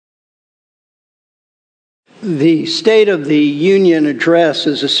The State of the Union address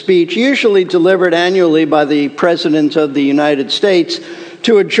is a speech usually delivered annually by the President of the United States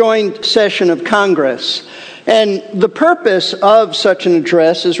to a joint session of Congress. And the purpose of such an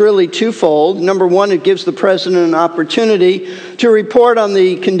address is really twofold. Number one, it gives the President an opportunity to report on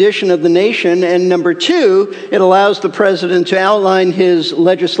the condition of the nation. And number two, it allows the President to outline his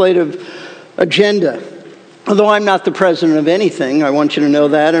legislative agenda. Although I'm not the President of anything, I want you to know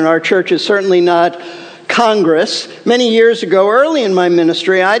that, and our church is certainly not Congress. Many years ago, early in my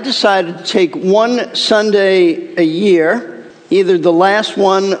ministry, I decided to take one Sunday a year, either the last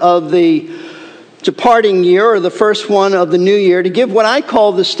one of the departing year or the first one of the new year, to give what I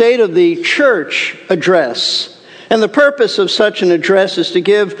call the State of the Church address. And the purpose of such an address is to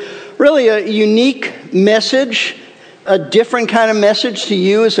give really a unique message, a different kind of message to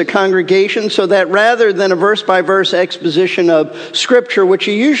you as a congregation, so that rather than a verse-by-verse exposition of Scripture, which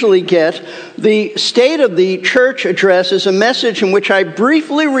you usually get, the State of the Church address is a message in which I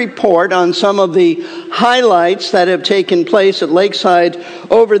briefly report on some of the highlights that have taken place at Lakeside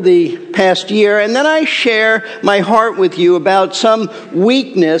over the past year, and then I share my heart with you about some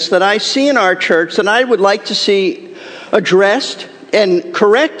weakness that I see in our church that I would like to see addressed and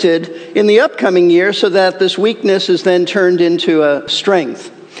corrected in the upcoming year so that this weakness is then turned into a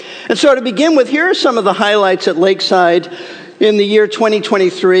strength. And so to begin with, here are some of the highlights at Lakeside in the year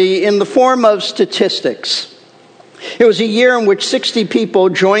 2023 in the form of statistics. It was a year in which 60 people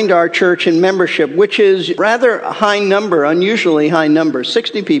joined our church in membership, which is rather a high number, unusually high number.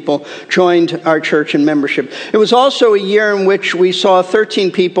 60 people joined our church in membership. It was also a year in which we saw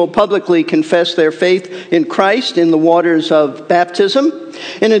 13 people publicly confess their faith in Christ in the waters of baptism.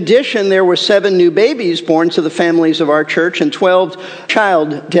 In addition, there were 7 new babies born to the families of our church and 12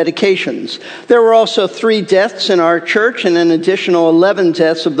 child dedications. There were also 3 deaths in our church and an additional 11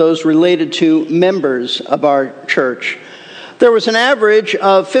 deaths of those related to members of our church. There was an average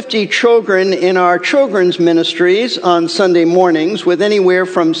of 50 children in our children's ministries on Sunday mornings, with anywhere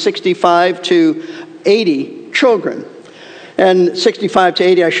from 65 to 80 children. And 65 to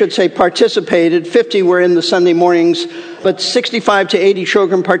 80, I should say, participated. 50 were in the Sunday mornings, but 65 to 80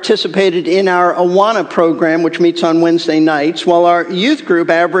 children participated in our Awana program, which meets on Wednesday nights, while our youth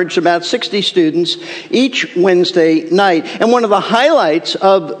group averaged about 60 students each Wednesday night. And one of the highlights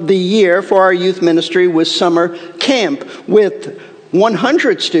of the year for our youth ministry was summer camp, with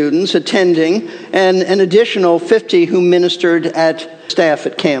 100 students attending and an additional 50 who ministered at staff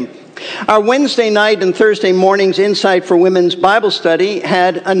at camp. Our Wednesday night and Thursday mornings Insight for Women's Bible Study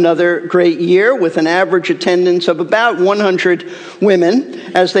had another great year with an average attendance of about 100 women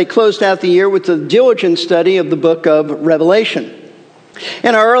as they closed out the year with the diligent study of the book of Revelation.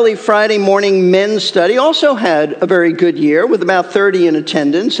 And our early Friday morning men's study also had a very good year with about 30 in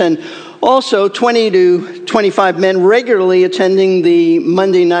attendance, and also 20 to 25 men regularly attending the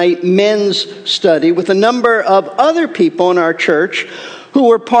Monday night men's study, with a number of other people in our church who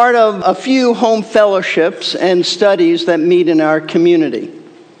were part of a few home fellowships and studies that meet in our community.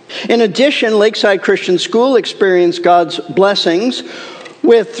 In addition, Lakeside Christian School experienced God's blessings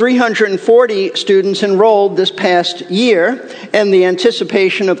with 340 students enrolled this past year and the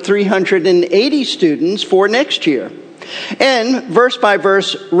anticipation of 380 students for next year. And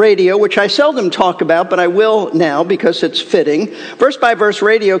verse-by-verse radio, which I seldom talk about, but I will now because it's fitting. Verse-by-verse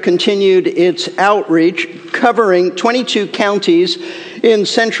radio continued its outreach, covering 22 counties in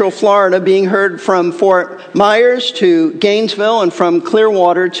Central Florida, being heard from Fort Myers to Gainesville and from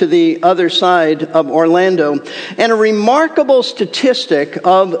Clearwater to the other side of Orlando. And a remarkable statistic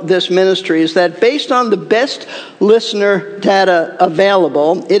of this ministry is that based on the best listener data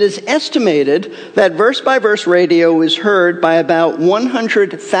available, it is estimated that verse-by-verse radio is heard by about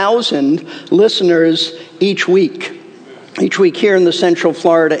 100,000 listeners each week here in the Central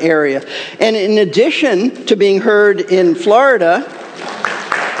Florida area. And in addition to being heard in Florida,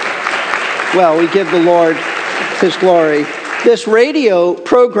 well, we give the Lord His glory. This radio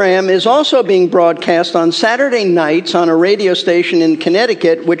program is also being broadcast on Saturday nights on a radio station in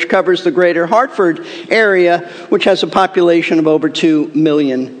Connecticut, which covers the greater Hartford area, which has a population of over 2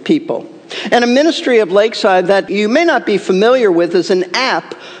 million people. And a ministry of Lakeside that you may not be familiar with is an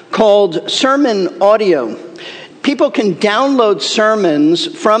app called Sermon Audio. People can download sermons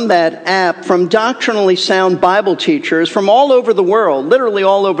from that app from doctrinally sound Bible teachers from all over the world, literally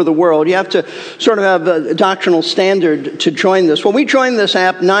all over the world. You have to sort of have a doctrinal standard to join this. Well, we joined this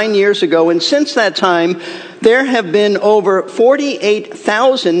app 9 years ago, and since that time, there have been over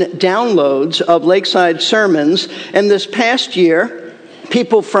 48,000 downloads of Lakeside sermons, and this past year,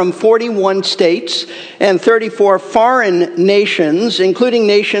 People from 41 states and 34 foreign nations, including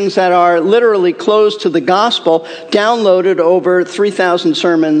nations that are literally closed to the gospel, downloaded over 3,000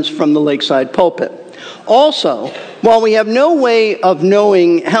 sermons from the Lakeside pulpit. Also, while we have no way of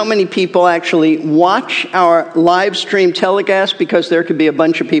knowing how many people actually watch our live stream telecast, because there could be a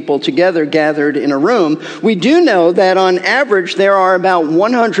bunch of people together gathered in a room, we do know that on average there are about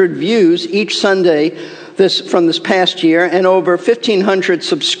 100 views each Sunday from this past year, and over 1,500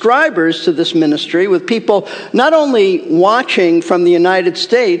 subscribers to this ministry, with people not only watching from the United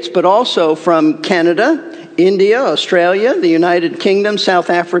States, but also from Canada, India, Australia, the United Kingdom,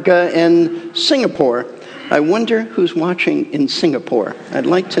 South Africa, and Singapore. I wonder who's watching in Singapore. I'd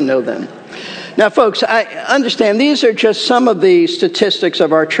like to know them. Now, folks, I understand these are just some of the statistics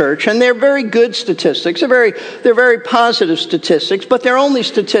of our church, and they're very good statistics. They're very positive statistics, but they're only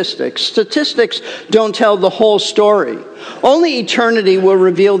statistics. Statistics don't tell the whole story. Only eternity will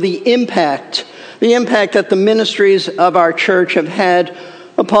reveal the impact that the ministries of our church have had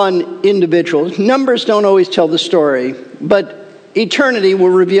upon individuals. Numbers don't always tell the story, but eternity will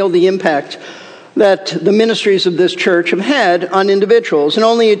reveal the impact that the ministries of this church have had on individuals. And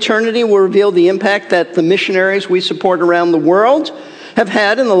only eternity will reveal the impact that the missionaries we support around the world have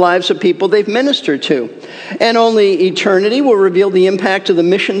had in the lives of people they've ministered to. And only eternity will reveal the impact of the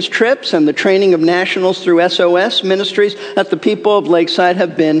missions trips and the training of nationals through SOS ministries that the people of Lakeside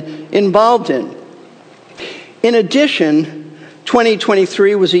have been involved in. In addition,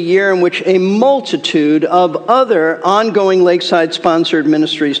 2023 was a year in which a multitude of other ongoing Lakeside-sponsored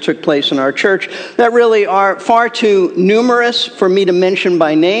ministries took place in our church that really are far too numerous for me to mention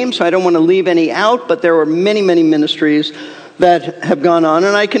by name, so I don't want to leave any out, but there were many, many ministries that have gone on,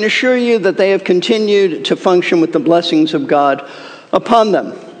 and I can assure you that they have continued to function with the blessings of God upon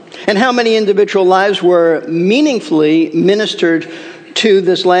them. And how many individual lives were meaningfully ministered to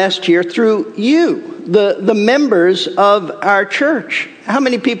this last year through you, the members of our church. How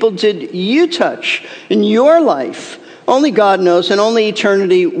many people did you touch in your life? Only God knows, and only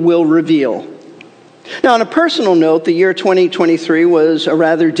eternity will reveal. Now, on a personal note, the year 2023 was a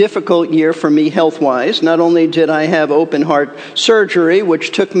rather difficult year for me health-wise. Not only did I have open heart surgery,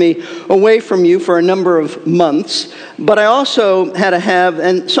 which took me away from you for a number of months, but I also had to have,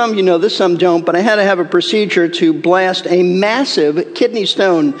 and some of you know this, some don't, but I had to have a procedure to blast a massive kidney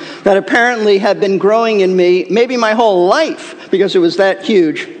stone that apparently had been growing in me maybe my whole life, because it was that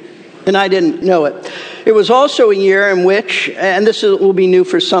huge, and I didn't know it. It was also a year in which, and this will be new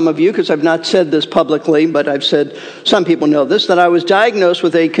for some of you because I've not said this publicly, but I've said, some people know this, that I was diagnosed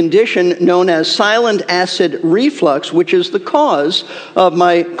with a condition known as silent acid reflux, which is the cause of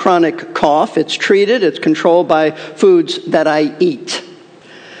my chronic cough. It's treated, it's controlled by foods that I eat.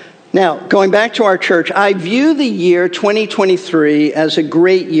 Now, going back to our church, I view the year 2023 as a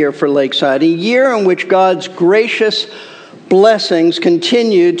great year for Lakeside, a year in which God's gracious blessings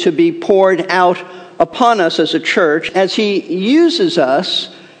continue to be poured out upon us as a church, as He uses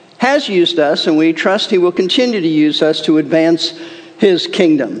us, has used us, and we trust He will continue to use us to advance His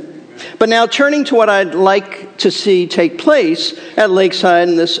kingdom. But now, turning to what I'd like to see take place at Lakeside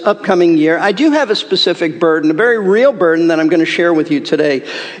in this upcoming year, I do have a specific burden, a very real burden that I'm going to share with you today.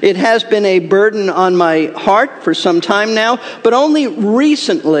 It has been a burden on my heart for some time now, but only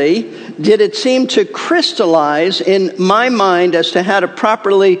recently did it seem to crystallize in my mind as to how to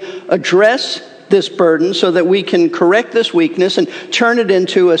properly address this burden so that we can correct this weakness and turn it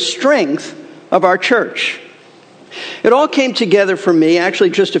into a strength of our church. It all came together for me actually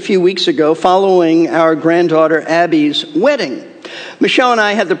just a few weeks ago following our granddaughter Abby's wedding. Michelle and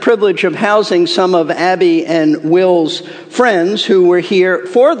I had the privilege of housing some of Abby and Will's friends who were here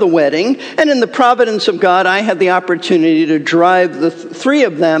for the wedding, and in the providence of God, I had the opportunity to drive the three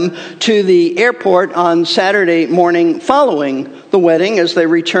of them to the airport on Saturday morning following the wedding as they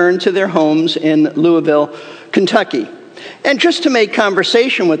returned to their homes in Louisville, Kentucky. And just to make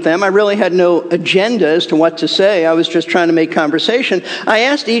conversation with them, I really had no agenda as to what to say. I was just trying to make conversation. I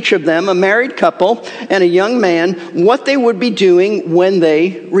asked each of them, a married couple and a young man, what they would be doing when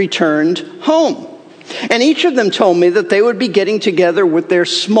they returned home. And each of them told me that they would be getting together with their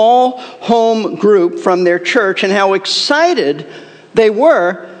small home group from their church and how excited they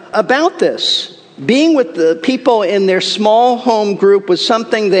were about this. Being with the people in their small home group was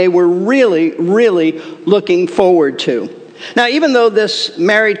something they were really, really looking forward to. Now, even though this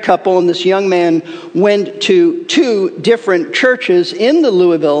married couple and this young man went to two different churches in the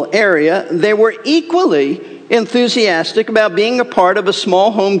Louisville area, they were equally enthusiastic about being a part of a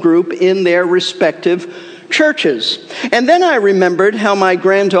small home group in their respective churches. And then I remembered how my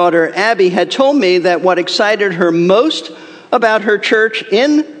granddaughter Abby had told me that what excited her most about her church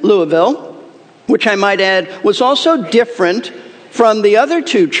in Louisville, which I might add was also different from the other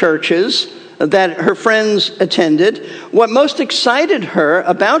two churches that her friends attended. What most excited her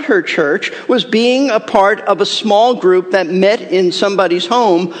about her church was being a part of a small group that met in somebody's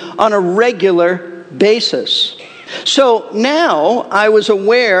home on a regular basis. So now I was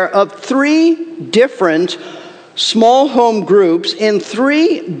aware of 3 different small home groups in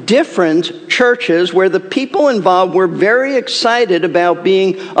 3 different churches where the people involved were very excited about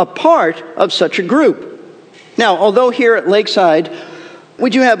being a part of such a group. Now, although here at Lakeside, we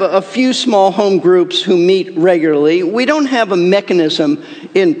do have a few small home groups who meet regularly, we don't have a mechanism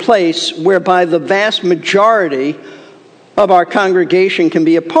in place whereby the vast majority of our congregation can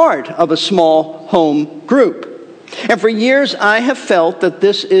be a part of a small home group. And for years, I have felt that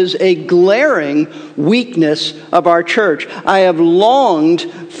this is a glaring weakness of our church. I have longed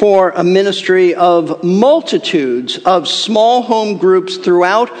for a ministry of multitudes of small home groups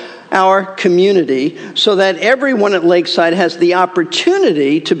throughout our community so that everyone at Lakeside has the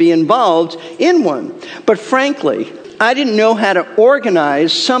opportunity to be involved in one. But frankly, I didn't know how to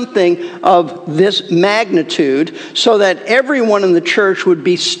organize something of this magnitude so that everyone in the church would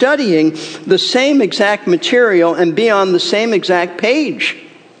be studying the same exact material and be on the same exact page.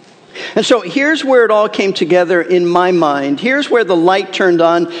 And so here's where it all came together in my mind. Here's where the light turned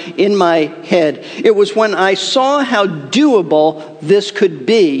on in my head. It was when I saw how doable this could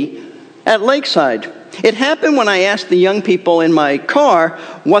be at Lakeside. It happened when I asked the young people in my car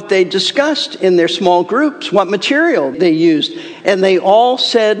what they discussed in their small groups, what material they used. And they all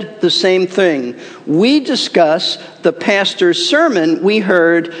said the same thing. We discuss the pastor's sermon we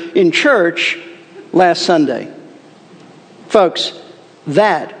heard in church last Sunday. Folks,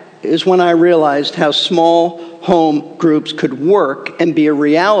 that is when I realized how small home groups could work and be a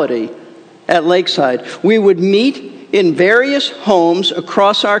reality at Lakeside. We would meet in various homes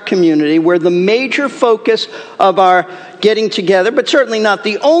across our community where the major focus of our getting together, but certainly not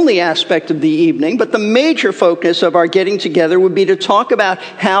the only aspect of the evening, but the major focus of our getting together would be to talk about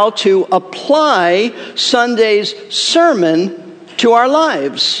how to apply Sunday's sermon to our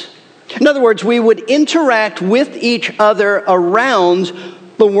lives. In other words, we would interact with each other around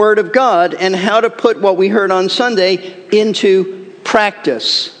the Word of God and how to put what we heard on Sunday into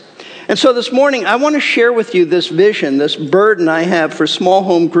practice. And so this morning, I want to share with you this vision, this burden I have for small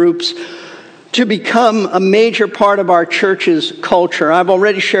home groups to become a major part of our church's culture. I've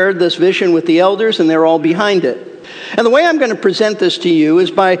already shared this vision with the elders, and they're all behind it. And the way I'm going to present this to you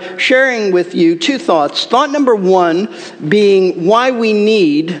is by sharing with you 2 thoughts. Thought number 1 being why we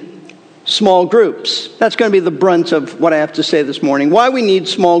need small groups. That's going to be the brunt of what I have to say this morning. Why we need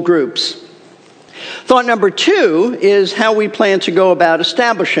small groups. Thought number 2 is how we plan to go about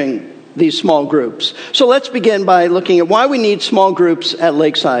establishing these small groups. So let's begin by looking at why we need small groups at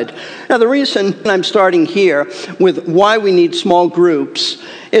Lakeside. Now, the reason I'm starting here with why we need small groups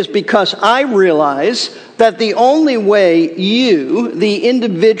is because I realize that the only way you, the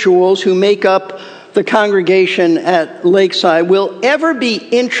individuals who make up the congregation at Lakeside, will ever be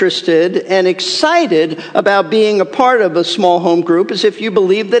interested and excited about being a part of a small home group is if you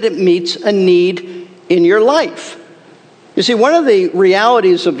believe that it meets a need in your life. You see, one of the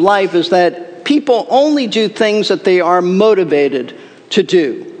realities of life is that people only do things that they are motivated to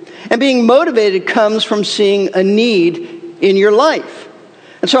do. And being motivated comes from seeing a need in your life.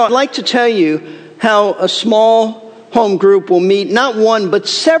 And so I'd like to tell you how a small home group will meet not one, but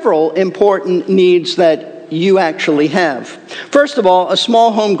several important needs that you actually have. First of all, a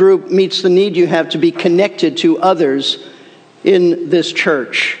small home group meets the need you have to be connected to others in this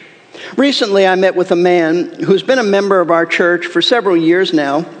church. Recently, I met with a man who's been a member of our church for several years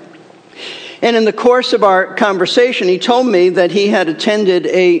now. And in the course of our conversation, he told me that he had attended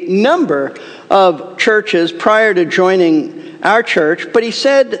a number of churches prior to joining our church. But he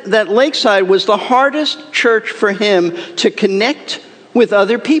said that Lakeside was the hardest church for him to connect with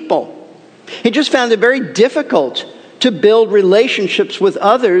other people. He just found it very difficult to build relationships with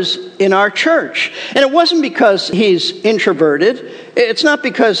others in our church. And it wasn't because he's introverted. It's not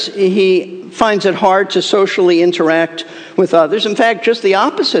because he finds it hard to socially interact with others. In fact, just the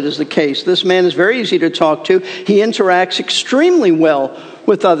opposite is the case. This man is very easy to talk to. He interacts extremely well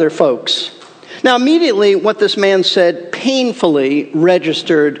with other folks. Now, immediately, what this man said painfully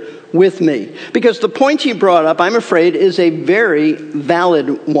registered with me, because the point he brought up, I'm afraid, is a very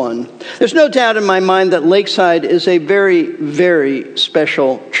valid one. There's no doubt in my mind that Lakeside is a very, very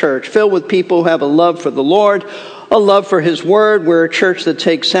special church, filled with people who have a love for the Lord, a love for His Word. We're a church that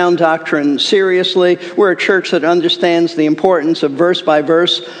takes sound doctrine seriously. We're a church that understands the importance of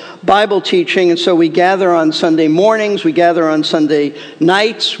verse-by-verse Bible teaching. And so we gather on Sunday mornings, we gather on Sunday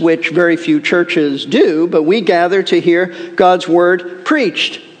nights, which very few churches do, but we gather to hear God's Word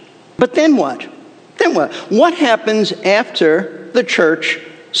preached. But then what? Then what? What happens after the church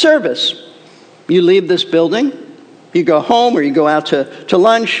service? You leave this building, you go home or you go out to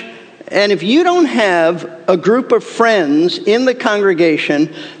lunch, and if you don't have a group of friends in the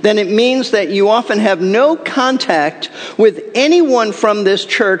congregation, then it means that you often have no contact with anyone from this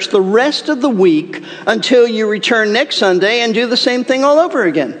church the rest of the week until you return next Sunday and do the same thing all over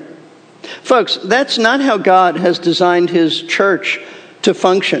again. Folks, that's not how God has designed His church to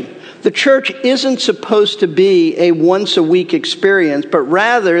function. The church isn't supposed to be a once-a-week experience, but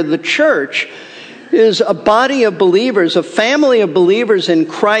rather the church is a body of believers, a family of believers in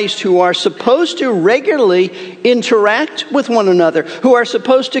Christ who are supposed to regularly interact with one another, who are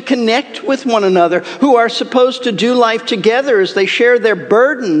supposed to connect with one another, who are supposed to do life together as they share their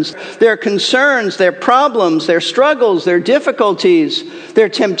burdens, their concerns, their problems, their struggles, their difficulties, their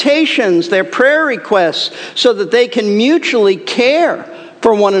temptations, their prayer requests, so that they can mutually care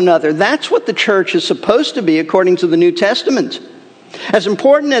for one another. That's what the church is supposed to be according to the New Testament. As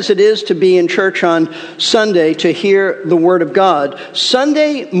important as it is to be in church on Sunday to hear the Word of God,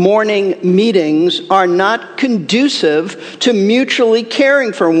 Sunday morning meetings are not conducive to mutually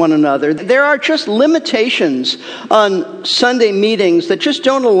caring for one another. There are just limitations on Sunday meetings that just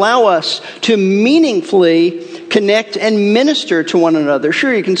don't allow us to meaningfully connect and minister to one another.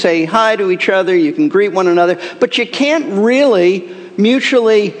 Sure, you can say hi to each other, you can greet one another, but you can't really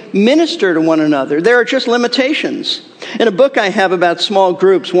mutually minister to one another. There are just limitations. In a book I have about small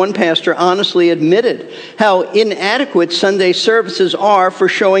groups, one pastor honestly admitted how inadequate Sunday services are for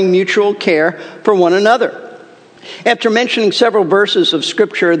showing mutual care for one another. After mentioning several verses of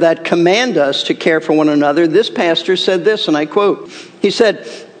Scripture that command us to care for one another, this pastor said this, and I quote, he said,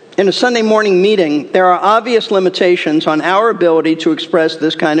 "In a Sunday morning meeting, there are obvious limitations on our ability to express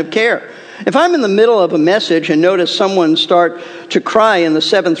this kind of care. If I'm in the middle of a message and notice someone start to cry in the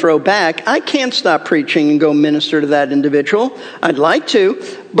 7th row back, I can't stop preaching and go minister to that individual. I'd like to,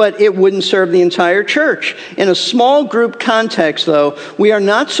 but it wouldn't serve the entire church. In a small group context, though, we are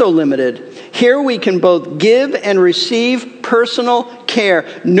not so limited. Here we can both give and receive personal care.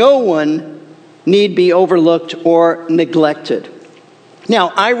 No one need be overlooked or neglected."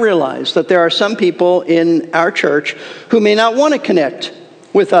 Now, I realize that there are some people in our church who may not want to connect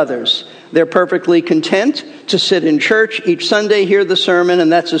with others. They're perfectly content to sit in church each Sunday, hear the sermon,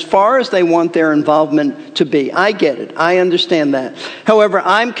 and that's as far as they want their involvement to be. I get it. I understand that. However,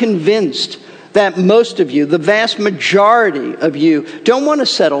 I'm convinced that most of you, the vast majority of you, don't want to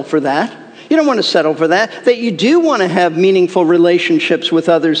settle for that. You don't want to settle for that. That you do want to have meaningful relationships with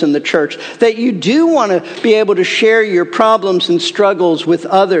others in the church. That you do want to be able to share your problems and struggles with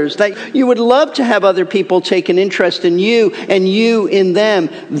others. That you would love to have other people take an interest in you and you in them.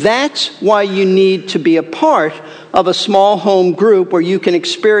 That's why you need to be a part of a small home group where you can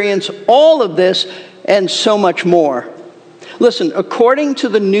experience all of this and so much more. Listen, according to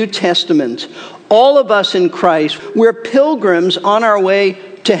the New Testament, all of us in Christ, we're pilgrims on our way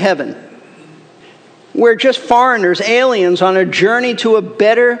to heaven. We're just foreigners, aliens on a journey to a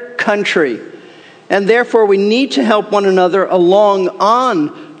better country. And therefore we need to help one another along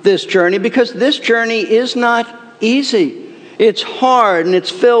on this journey because this journey is not easy. It's hard and it's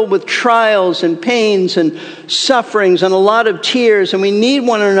filled with trials and pains and sufferings and a lot of tears. And we need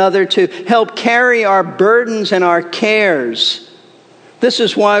one another to help carry our burdens and our cares. This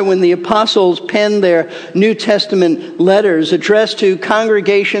is why when the apostles penned their New Testament letters addressed to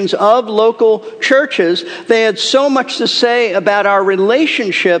congregations of local churches, they had so much to say about our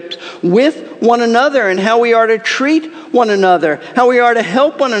relationships with one another and how we are to treat one another, how we are to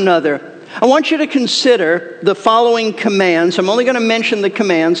help one another. I want you to consider the following commands. I'm only going to mention the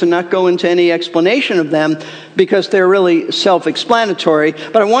commands and not go into any explanation of them because they're really self-explanatory.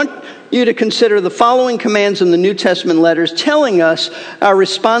 But I want you to consider the following commands in the New Testament letters telling us our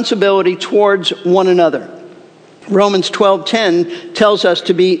responsibility towards one another. Romans 12:10 tells us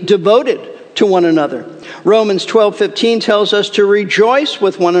to be devoted to one another. Romans 12:15 tells us to rejoice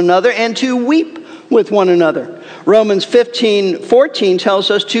with one another and to weep with one another. Romans 15:14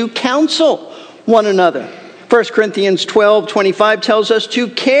 tells us to counsel one another. 1 Corinthians 12:25 tells us to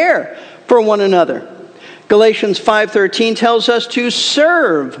care for one another. Galatians 5:13 tells us to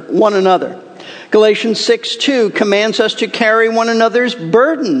serve one another. Galatians 6:2 commands us to carry one another's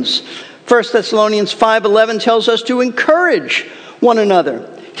burdens. 1 Thessalonians 5:11 tells us to encourage one another.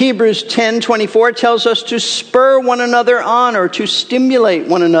 Hebrews 10:24 tells us to spur one another on or to stimulate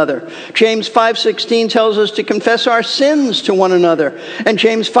one another. James 5:16 tells us to confess our sins to one another. And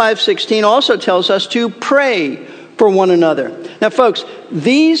James 5:16 also tells us to pray for one another. Now, folks,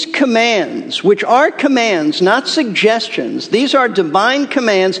 these commands, which are commands, not suggestions, these are divine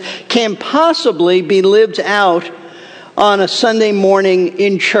commands, can possibly be lived out on a Sunday morning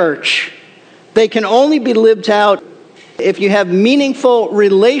in church. They can only be lived out if you have meaningful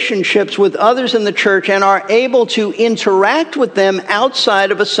relationships with others in the church and are able to interact with them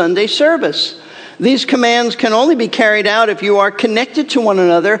outside of a Sunday service. These commands can only be carried out if you are connected to one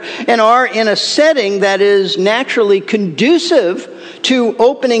another and are in a setting that is naturally conducive to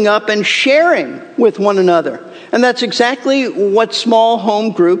opening up and sharing with one another. And that's exactly what small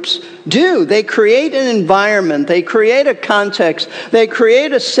home groups do. They create an environment, they create a context, they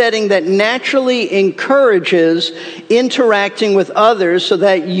create a setting that naturally encourages interacting with others so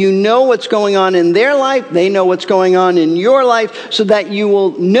that you know what's going on in their life, they know what's going on in your life, so that you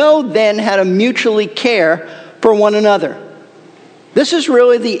will know then how to mutually care for one another. This is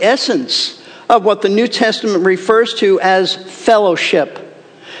really the essence of what the New Testament refers to as fellowship.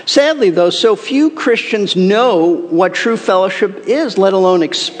 Sadly, though, so few Christians know what true fellowship is, let alone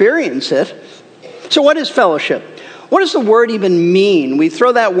experience it. So what is fellowship? What does the word even mean? We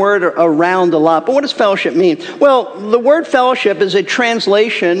throw that word around a lot, but what does fellowship mean? Well, the word fellowship is a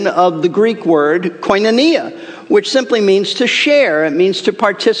translation of the Greek word koinonia, which simply means to share. It means to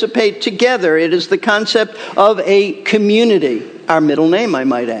participate together. It is the concept of a community. Our middle name, I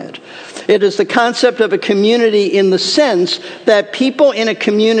might add. It is the concept of a community in the sense that people in a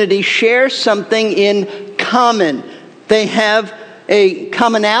community share something in common. They have a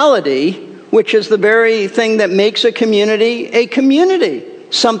commonality, which is the very thing that makes a community,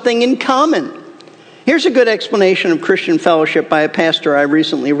 something in common. Here's a good explanation of Christian fellowship by a pastor I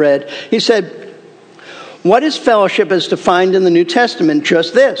recently read. He said, "What is fellowship as defined in the New Testament?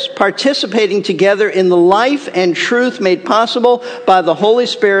 Just this: participating together in the life and truth made possible by the Holy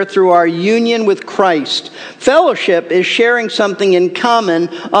Spirit through our union with Christ. Fellowship is sharing something in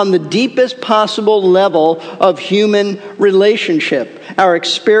common on the deepest possible level of human relationship, our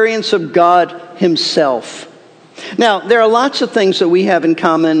experience of God Himself." Now, there are lots of things that we have in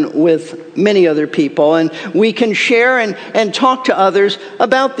common with many other people, and we can share and talk to others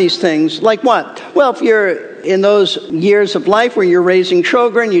about these things. Like what? Well, if you're in those years of life where you're raising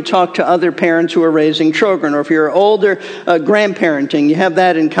children, you talk to other parents who are raising children. Or if you're older, grandparenting, you have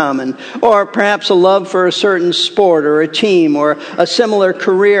that in common. Or perhaps a love for a certain sport or a team or a similar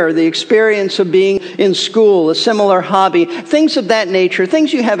career, the experience of being in school, a similar hobby, things of that nature,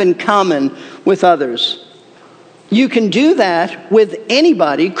 things you have in common with others. You can do that with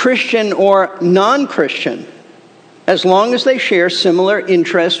anybody, Christian or non-Christian, as long as they share similar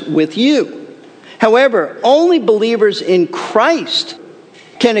interests with you. However, only believers in Christ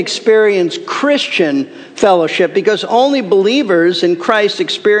can experience Christian fellowship, because only believers in Christ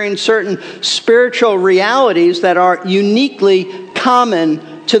experience certain spiritual realities that are uniquely common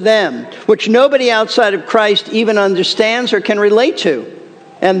to them, which nobody outside of Christ even understands or can relate to.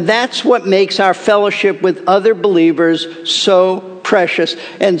 And that's what makes our fellowship with other believers so precious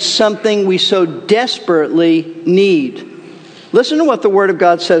and something we so desperately need. Listen to what the Word of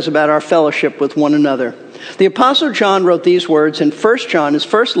God says about our fellowship with one another. The Apostle John wrote these words in 1 John, his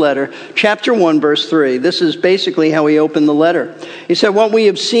first letter, chapter 1, verse 3. This is basically how he opened the letter. He said, "What we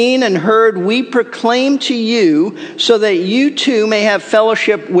have seen and heard, we proclaim to you, so that you too may have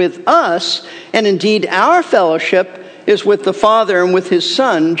fellowship with us. And indeed, our fellowship is with the Father and with His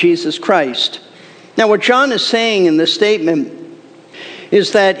Son, Jesus Christ." Now, what John is saying in this statement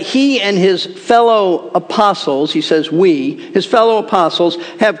is that he and his fellow apostles, he says we, his fellow apostles,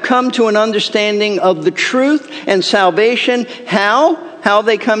 have come to an understanding of the truth and salvation. How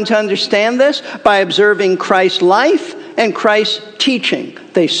they come to understand this? By observing Christ's life and Christ's teaching.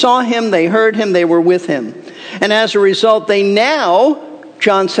 They saw Him, they heard Him, they were with Him. And as a result, they now,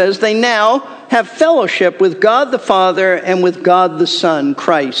 John says, they now have fellowship with God the Father and with God the Son,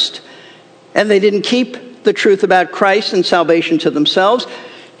 Christ. And they didn't keep the truth about Christ and salvation to themselves.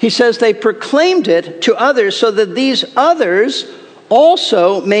 He says they proclaimed it to others so that these others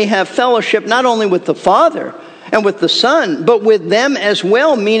also may have fellowship not only with the Father and with the Son, but with them as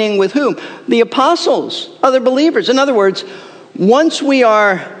well, meaning with whom? The apostles, other believers. In other words, once we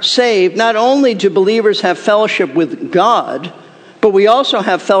are saved, not only do believers have fellowship with God, but we also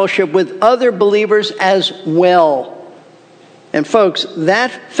have fellowship with other believers as well. And folks,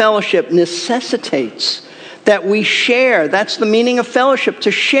 that fellowship necessitates that we share. That's the meaning of fellowship,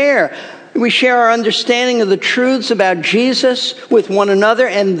 to share We share our understanding of the truths about Jesus with one another,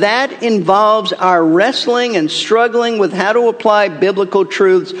 and that involves our wrestling and struggling with how to apply biblical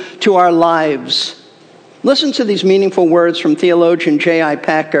truths to our lives. Listen to these meaningful words from theologian J.I.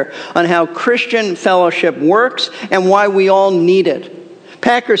 Packer on how Christian fellowship works and why we all need it.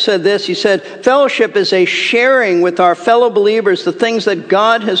 Packer said this, he said, "Fellowship is a sharing with our fellow believers the things that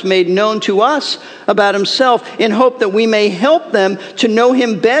God has made known to us about himself in hope that we may help them to know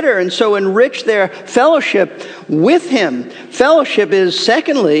him better and so enrich their fellowship with him." Fellowship is,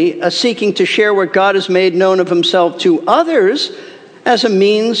 secondly, a seeking to share what God has made known of himself to others as a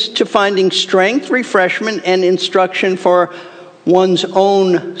means to finding strength, refreshment, and instruction for one's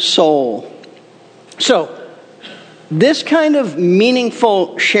own soul. So, this kind of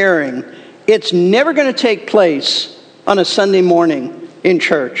meaningful sharing, it's never going to take place on a Sunday morning in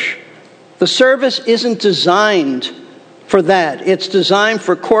church. The service isn't designed for that. It's designed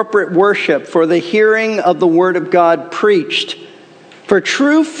for corporate worship, for the hearing of the Word of God preached. For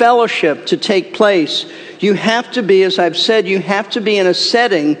true fellowship to take place, you have to be, as I've said, you have to be in a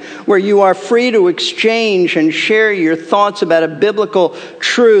setting where you are free to exchange and share your thoughts about a biblical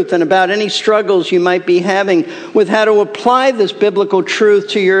truth and about any struggles you might be having with how to apply this biblical truth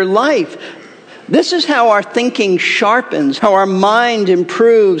to your life. This is how our thinking sharpens, how our mind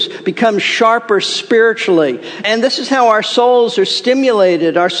improves, becomes sharper spiritually. And this is how our souls are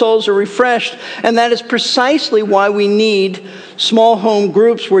stimulated, our souls are refreshed. And that is precisely why we need small home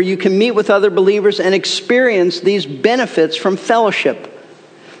groups where you can meet with other believers and experience these benefits from fellowship.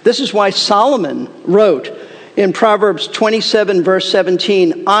 This is why Solomon wrote in Proverbs 27, verse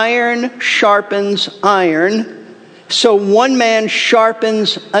 17, "Iron sharpens iron, so one man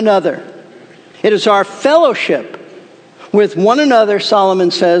sharpens another." It is our fellowship with one another,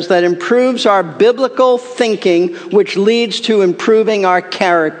 Solomon says, that improves our biblical thinking, which leads to improving our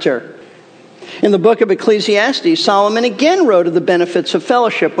character. In the book of Ecclesiastes, Solomon again wrote of the benefits of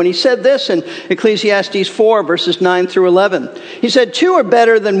fellowship when he said this in Ecclesiastes 4, verses 9 through 11. He said, "Two are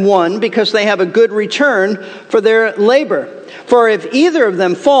better than one because they have a good return for their labor. For if either of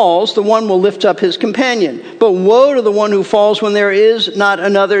them falls, the one will lift up his companion. But woe to the one who falls when there is not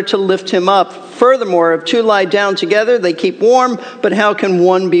another to lift him up. Furthermore, if two lie down together, they keep warm, but how can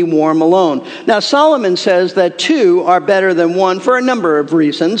one be warm alone?" Now, Solomon says that two are better than one for a number of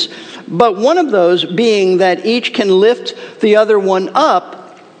reasons, but one of those being that each can lift the other one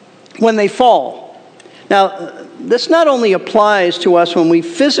up when they fall. Now, this not only applies to us when we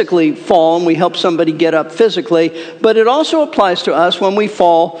physically fall and we help somebody get up physically, but it also applies to us when we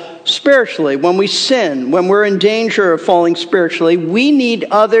fall spiritually, when we sin, when we're in danger of falling spiritually. We need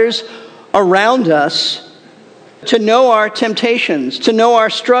others around us to know our temptations, to know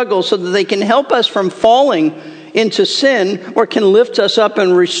our struggles, so that they can help us from falling into sin or can lift us up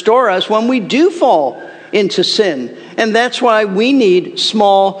and restore us when we do fall into sin. And that's why we need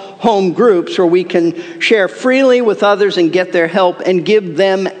small home groups where we can share freely with others and get their help and give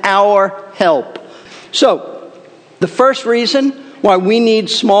them our help. So, the first reason why we need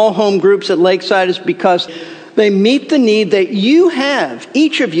small home groups at Lakeside is because they meet the need that you have,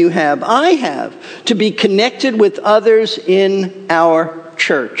 each of you have, I have, to be connected with others in our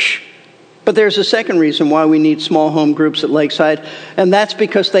church. But there's a second reason why we need small home groups at Lakeside, and that's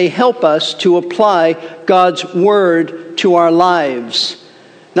because they help us to apply God's Word to our lives.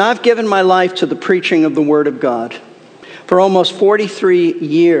 Now, I've given my life to the preaching of the Word of God. For almost 43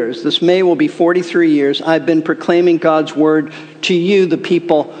 years, this May will be 43 years, I've been proclaiming God's Word to you, the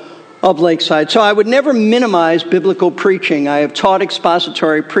people of Lakeside. So I would never minimize biblical preaching. I have taught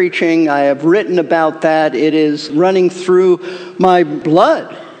expository preaching. I have written about that. It is running through my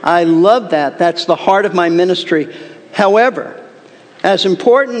blood. I love that. That's the heart of my ministry. However, as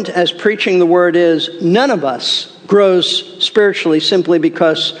important as preaching the Word is, none of us grows spiritually simply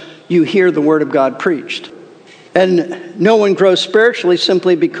because you hear the Word of God preached. And no one grows spiritually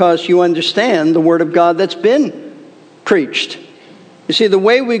simply because you understand the Word of God that's been preached. You see, the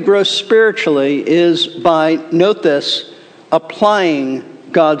way we grow spiritually is by, note this, applying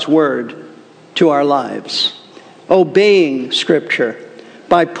God's Word to our lives, obeying Scripture,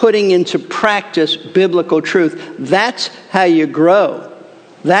 by putting into practice biblical truth. That's how you grow.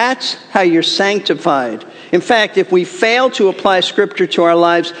 That's how you're sanctified. In fact, if we fail to apply Scripture to our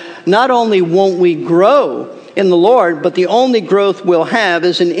lives, not only won't we grow in the Lord, but the only growth we'll have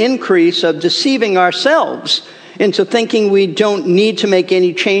is an increase of deceiving ourselves into thinking we don't need to make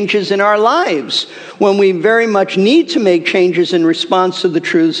any changes in our lives, when we very much need to make changes in response to the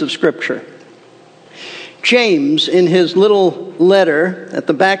truths of Scripture. James, in his little letter at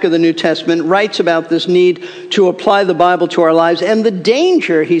the back of the New Testament, writes about this need to apply the Bible to our lives and the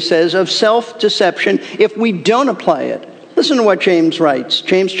danger, he says, of self-deception if we don't apply it. Listen to what James writes.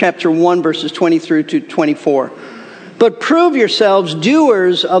 James chapter 1, verses 20 through to 24. But prove yourselves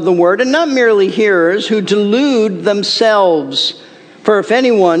doers of the word and not merely hearers who delude themselves. For if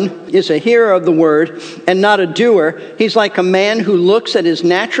anyone is a hearer of the word and not a doer, he's like a man who looks at his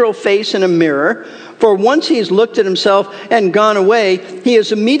natural face in a mirror. For once he has looked at himself and gone away, he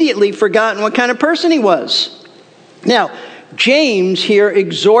has immediately forgotten what kind of person he was. Now, James here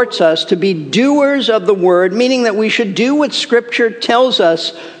exhorts us to be doers of the word, meaning that we should do what Scripture tells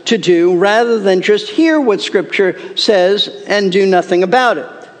us to do rather than just hear what Scripture says and do nothing about it.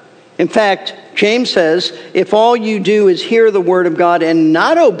 In fact, James says, if all you do is hear the word of God and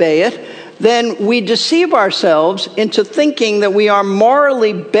not obey it, then we deceive ourselves into thinking that we are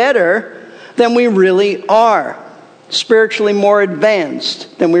morally better than we really are, spiritually more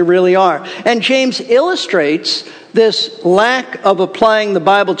advanced than we really are. And James illustrates this lack of applying the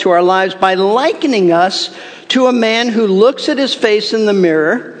Bible to our lives by likening us to a man who looks at his face in the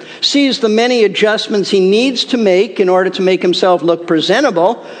mirror, sees the many adjustments he needs to make in order to make himself look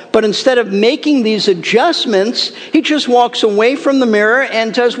presentable, but instead of making these adjustments, he just walks away from the mirror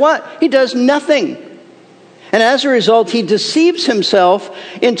and does what? He does nothing. And as a result, he deceives himself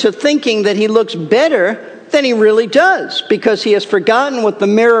into thinking that he looks better than he really does, because he has forgotten what the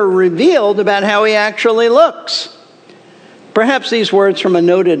mirror revealed about how he actually looks. Perhaps these words from a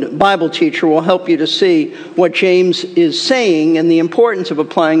noted Bible teacher will help you to see what James is saying and the importance of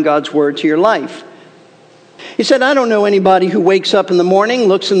applying God's word to your life. He said, I don't know anybody who wakes up in the morning,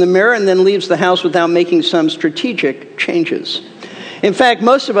 looks in the mirror, and then leaves the house without making some strategic changes. In fact,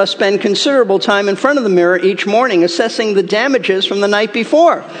 most of us spend considerable time in front of the mirror each morning assessing the damages from the night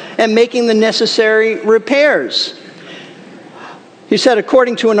before and making the necessary repairs. He said,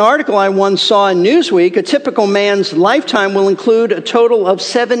 according to an article I once saw in Newsweek, a typical man's lifetime will include a total of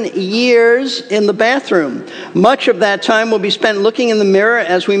 7 years in the bathroom. Much of that time will be spent looking in the mirror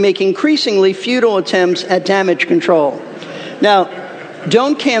as we make increasingly futile attempts at damage control. Now,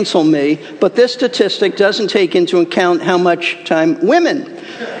 don't cancel me, but this statistic doesn't take into account how much time women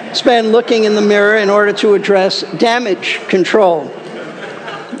spend looking in the mirror in order to address damage control.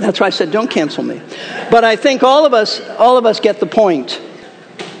 That's why I said don't cancel me. But I think all of us get the point.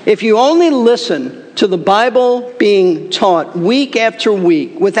 If you only listen to the Bible being taught week after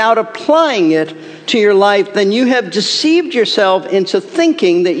week without applying it to your life, then you have deceived yourself into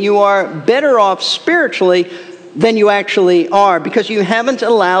thinking that you are better off spiritually than you actually are, because you haven't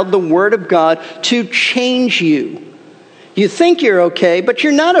allowed the Word of God to change you. You think you're okay, but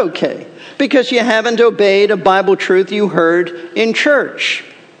you're not okay, because you haven't obeyed a Bible truth you heard in church.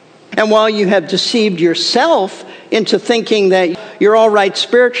 And while you have deceived yourself into thinking that you're all right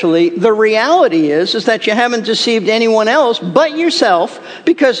spiritually, the reality is that you haven't deceived anyone else but yourself,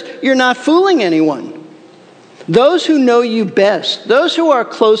 because you're not fooling anyone. Those who know you best, those who are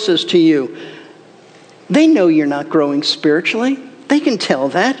closest to you, they know you're not growing spiritually. They can tell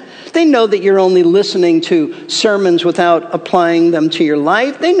that. They know that you're only listening to sermons without applying them to your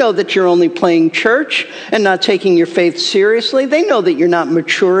life. They know that you're only playing church and not taking your faith seriously. They know that you're not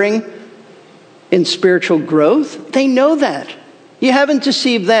maturing in spiritual growth. They know that. You haven't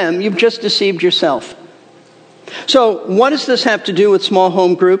deceived them. You've just deceived yourself. So what does this have to do with small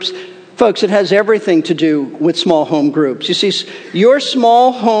home groups? Folks, it has everything to do with small home groups. You see, your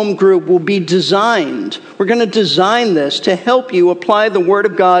small home group will be designed. We're going to design this to help you apply the Word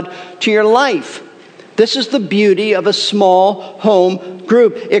of God to your life. This is the beauty of a small home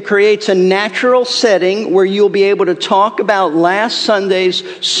group. It creates a natural setting where you'll be able to talk about last Sunday's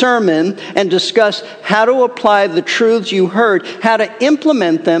sermon and discuss how to apply the truths you heard, how to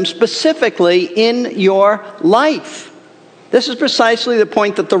implement them specifically in your life. This is precisely the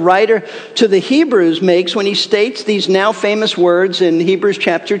point that the writer to the Hebrews makes when he states these now famous words in Hebrews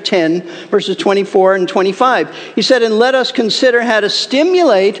chapter 10, verses 24 and 25. He said, and let us consider how to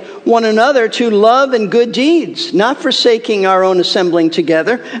stimulate one another to love and good deeds, not forsaking our own assembling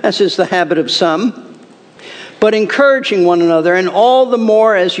together, as is the habit of some, but encouraging one another, and all the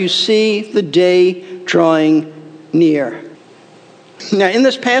more as you see the day drawing near. Now, in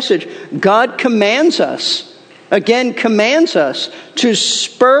this passage, God commands us to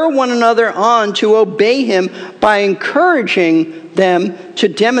spur one another on to obey Him by encouraging them to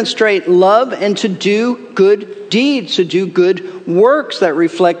demonstrate love and to do good deeds, to do good works that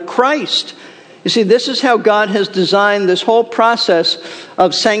reflect Christ. You see, this is how God has designed this whole process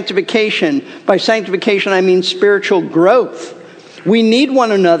of sanctification. By sanctification, I mean spiritual growth. We need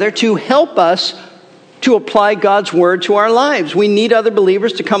one another to help us to apply God's word to our lives. We need other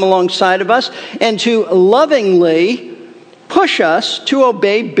believers to come alongside of us and to lovingly push us to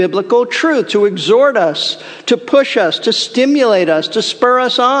obey biblical truth, to exhort us, to push us, to stimulate us, to spur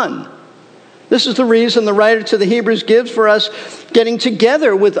us on. This is the reason the writer to the Hebrews gives for us getting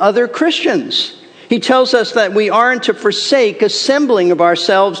together with other Christians. He tells us that we aren't to forsake assembling of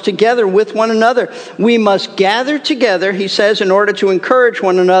ourselves together with one another. We must gather together, he says, in order to encourage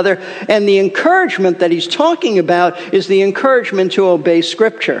one another. And the encouragement that he's talking about is the encouragement to obey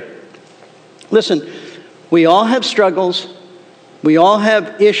Scripture. Listen, we all have struggles. We all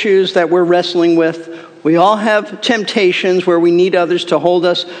have issues that we're wrestling with. We all have temptations where we need others to hold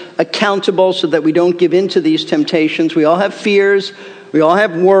us accountable so that we don't give in to these temptations. We all have fears. We all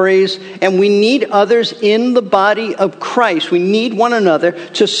have worries, and we need others in the body of Christ. We need one another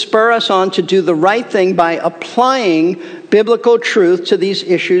to spur us on to do the right thing by applying biblical truth to these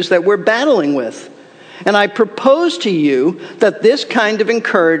issues that we're battling with. And I propose to you that this kind of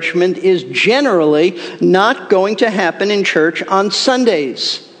encouragement is generally not going to happen in church on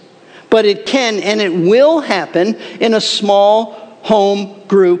Sundays. But it can and it will happen in a small home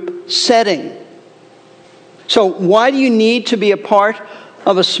group setting. So why do you need to be a part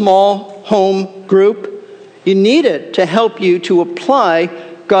of a small home group? You need it to help you to apply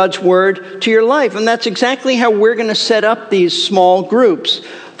God's word to your life. And that's exactly how we're going to set up these small groups.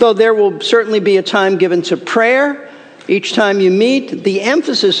 Though there will certainly be a time given to prayer each time you meet. The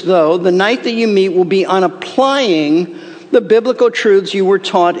emphasis, though, the night that you meet will be on applying the biblical truths you were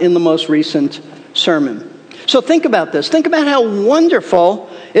taught in the most recent sermon. So think about this. Think about how wonderful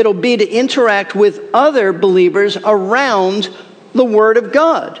it'll be to interact with other believers around the Word of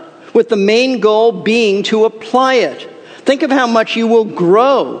God, with the main goal being to apply it. Think of how much you will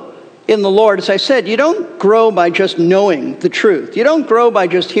grow in the Lord. As I said, you don't grow by just knowing the truth. You don't grow by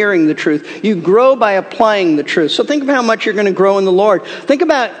just hearing the truth. You grow by applying the truth. So think of how much you're going to grow in the Lord. Think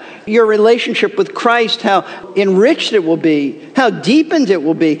about your relationship with Christ, how enriched it will be, how deepened it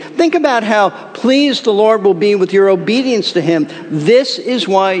will be. Think about how pleased the Lord will be with your obedience to Him. This is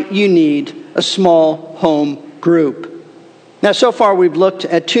why you need a small home group. Now, so far we've looked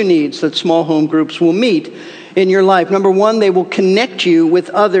at two needs that small home groups will meet in your life. Number one, they will connect you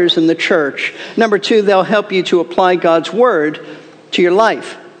with others in the church. Number two, they'll help you to apply God's word to your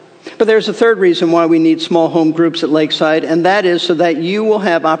life. But there's a third reason why we need small home groups at Lakeside, and that is so that you will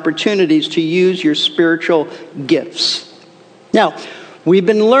have opportunities to use your spiritual gifts. Now, we've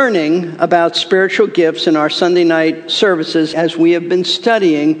been learning about spiritual gifts in our Sunday night services as we have been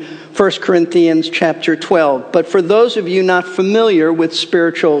studying 1 Corinthians chapter 12. But for those of you not familiar with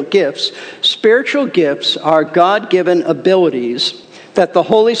spiritual gifts are God-given abilities that the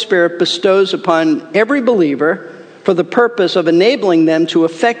Holy Spirit bestows upon every believer for the purpose of enabling them to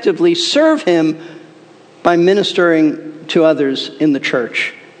effectively serve Him by ministering to others in the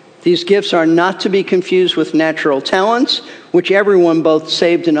church. These gifts are not to be confused with natural talents, which everyone, both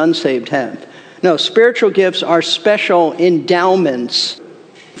saved and unsaved, have. No, spiritual gifts are special endowments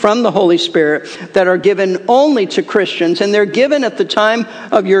from the Holy Spirit that are given only to Christians, and they're given at the time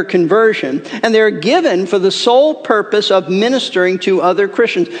of your conversion, and they're given for the sole purpose of ministering to other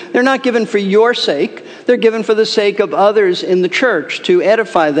Christians. They're not given for your sake. They're given for the sake of others in the church, to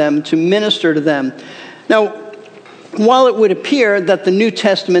edify them, to minister to them. Now, while it would appear that the New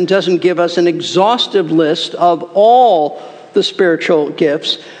Testament doesn't give us an exhaustive list of all the spiritual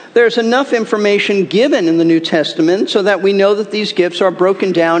gifts, there's enough information given in the New Testament so that we know that these gifts are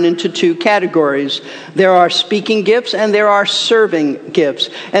broken down into two categories. There are speaking gifts and there are serving gifts.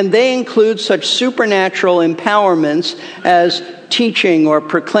 And they include such supernatural empowerments as teaching or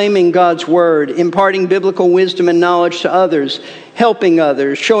proclaiming God's word, imparting biblical wisdom and knowledge to others, helping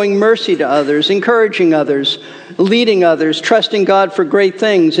others, showing mercy to others, encouraging others, leading others, trusting God for great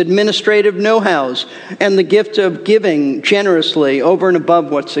things, administrative know-hows, and the gift of giving generously over and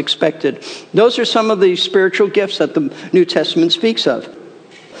above what's expected. Those are some of the spiritual gifts that the New Testament speaks of.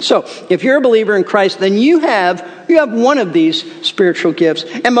 So, if you're a believer in Christ, then you have one of these spiritual gifts.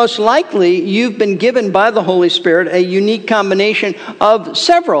 And most likely, you've been given by the Holy Spirit a unique combination of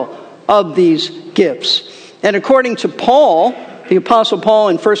several of these gifts. And according to Paul, the Apostle Paul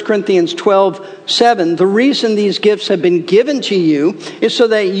in 1 Corinthians 12:7, the reason these gifts have been given to you is so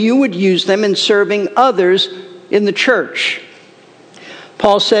that you would use them in serving others in the church.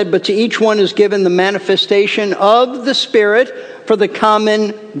 Paul said, but to each one is given the manifestation of the Spirit for the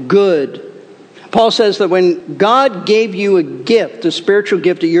common good. Paul says that when God gave you a gift, a spiritual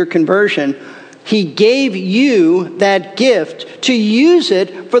gift at your conversion, He gave you that gift to use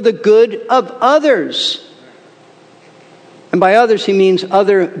it for the good of others. And by others, he means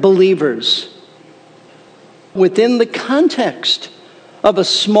other believers. within the context of a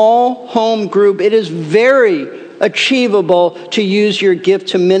small home group, it is very achievable to use your gift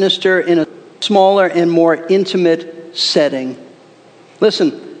to minister in a smaller and more intimate setting.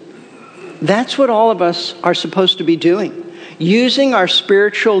 Listen, that's what all of us are supposed to be doing. Using our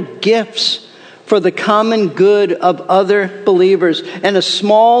spiritual gifts for the common good of other believers. And a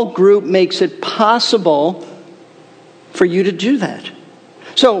small group makes it possible for you to do that.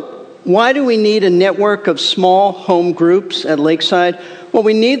 So, why do we need a network of small home groups at Lakeside? Well,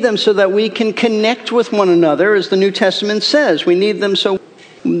 we need them so that we can connect with one another, as the New Testament says. We need them so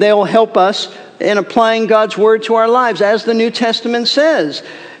they'll help us in applying God's Word to our lives, as the New Testament says.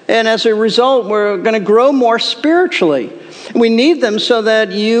 And as a result, we're going to grow more spiritually. We need them so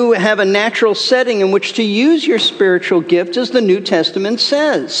that you have a natural setting in which to use your spiritual gift, as the New Testament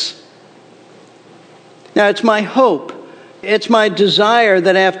says. Now, it's my hope, it's my desire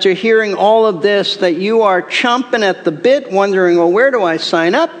that after hearing all of this, that you are chomping at the bit, wondering, well, where do I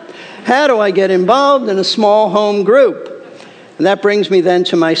sign up? How do I get involved in a small home group? And that brings me then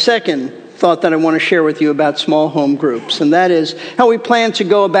to my second thought that I want to share with you about small home groups, and that is how we plan to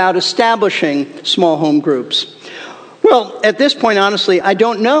go about establishing small home groups. Well, at this point, honestly, I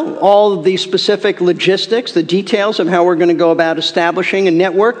don't know all of the specific logistics, the details of how we're going to go about establishing a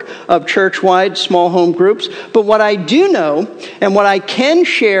network of church-wide small home groups. But what I do know, and what I can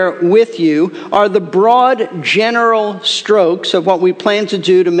share with you, are the broad general strokes of what we plan to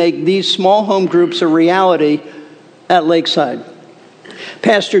do to make these small home groups a reality at Lakeside.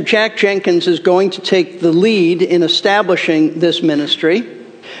 Pastor Jack Jenkins is going to take the lead in establishing this ministry.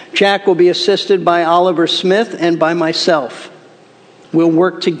 Jack will be assisted by Oliver Smith and by myself. We'll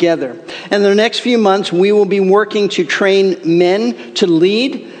work together. And in the next few months, we will be working to train men to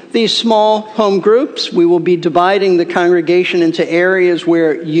lead these small home groups. We will be dividing the congregation into areas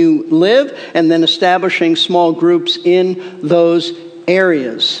where you live and then establishing small groups in those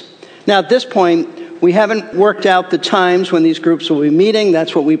areas. Now, at this point, we haven't worked out the times when these groups will be meeting.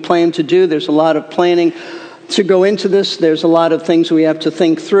 That's what we plan to do. There's a lot of planning to go into this. There's a lot of things we have to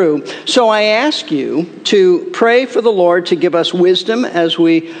think through. So I ask you to pray for the Lord to give us wisdom as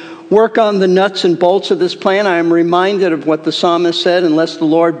we work on the nuts and bolts of this plan. I am reminded of what the psalmist said, unless the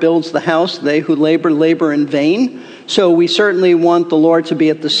Lord builds the house, they who labor in vain. So we certainly want the Lord to be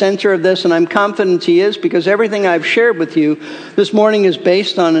at the center of this, and I'm confident He is, because everything I've shared with you this morning is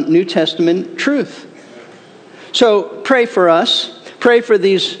based on New Testament truth. So pray for us. Pray for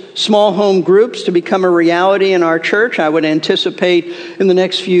these small home groups to become a reality in our church. I would anticipate in the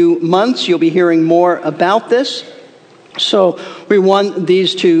next few months you'll be hearing more about this. So we want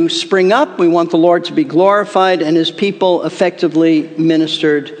these to spring up. We want the Lord to be glorified and His people effectively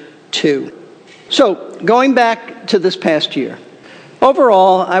ministered to. So going back to this past year,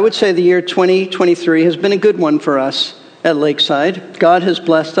 overall, I would say the year 2023 has been a good one for us at Lakeside. God has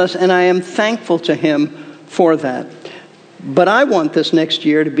blessed us, and I am thankful to Him for that. But I want this next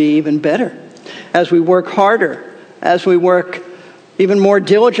year to be even better, as we work harder, as we work even more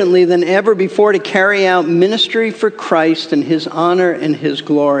diligently than ever before to carry out ministry for Christ and His honor and His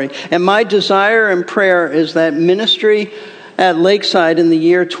glory. And my desire and prayer is that ministry at Lakeside in the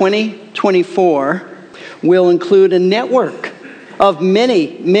year 2024 will include a network of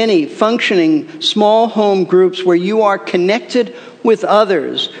many functioning small home groups where you are connected with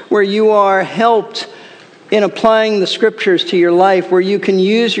others, where you are helped in applying the scriptures to your life, where you can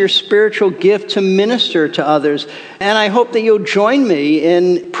use your spiritual gift to minister to others. And I hope that you'll join me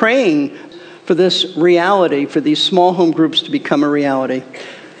in praying for this reality, for these small home groups to become a reality.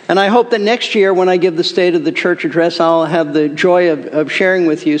 And I hope that next year, when I give the State of the Church address, I'll have the joy of sharing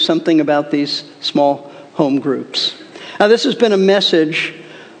with you something about these small home groups. Now, this has been a message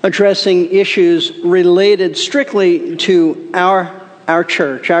addressing issues related strictly to our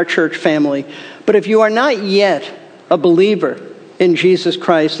church family. But if you are not yet a believer in Jesus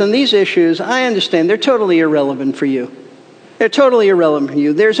Christ, then these issues, I understand, they're totally irrelevant for you. They're totally irrelevant for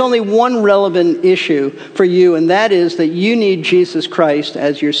you. There's only one relevant issue for you, and that is that you need Jesus Christ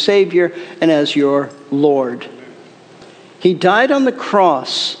as your Savior and as your Lord. He died on the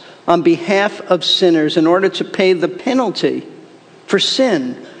cross on behalf of sinners in order to pay the penalty for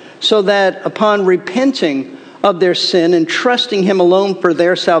sin, so that upon repenting of their sin and trusting Him alone for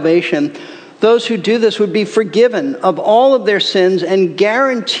their salvation, those who do this would be forgiven of all of their sins and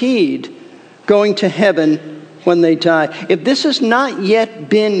guaranteed going to heaven when they die. If this has not yet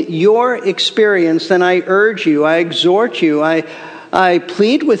been your experience, then I urge you, I exhort you, I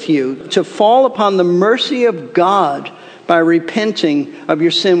plead with you to fall upon the mercy of God by repenting of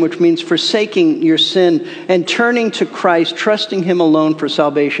your sin, which means forsaking your sin and turning to Christ, trusting him alone for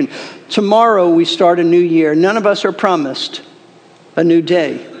salvation. Tomorrow we start a new year. None of us are promised a new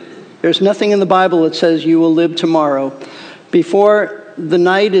day. There's nothing in the Bible that says you will live tomorrow. Before the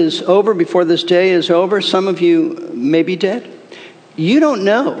night is over, before this day is over, some of you may be dead. You don't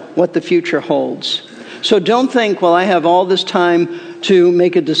know what the future holds. So don't think, well, I have all this time to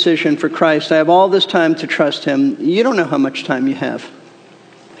make a decision for Christ. I have all this time to trust him. You don't know how much time you have.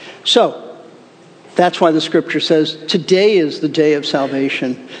 So that's why the scripture says, today is the day of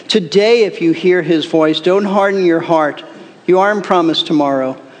salvation. Today, if you hear his voice, don't harden your heart. You aren't promised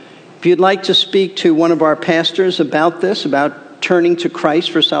tomorrow. If you'd like to speak to one of our pastors about this, about turning to Christ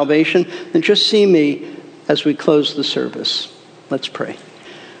for salvation, then just see me as we close the service. Let's pray.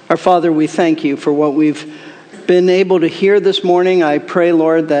 Our Father, we thank you for what we've been able to hear this morning. I pray,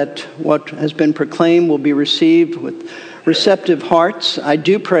 Lord, that what has been proclaimed will be received with receptive hearts. I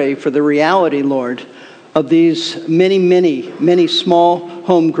do pray for the reality, Lord, of these many small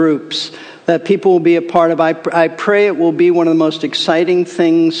home groups that people will be a part of. I pray it will be one of the most exciting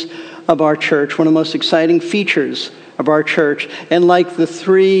things of our church, one of the most exciting features of our church. And like the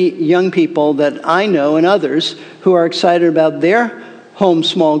 3 young people that I know and others who are excited about their home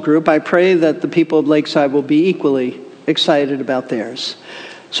small group, I pray that the people of Lakeside will be equally excited about theirs.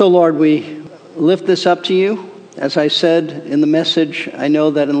 So Lord, we lift this up to you. As I said in the message, I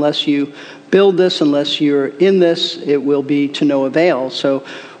know that unless you build this, unless you're in this, it will be to no avail. So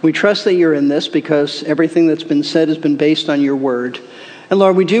we trust that you're in this because everything that's been said has been based on your word. And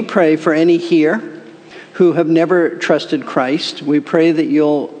Lord, we do pray for any here who have never trusted Christ. We pray that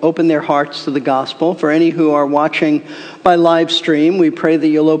you'll open their hearts to the gospel. For any who are watching by live stream, we pray that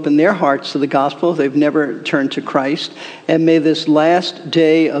you'll open their hearts to the gospel if they've never turned to Christ. And may this last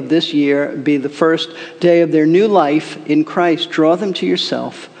day of this year be the first day of their new life in Christ. Draw them to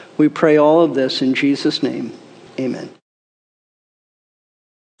yourself. We pray all of this in Jesus' name. Amen.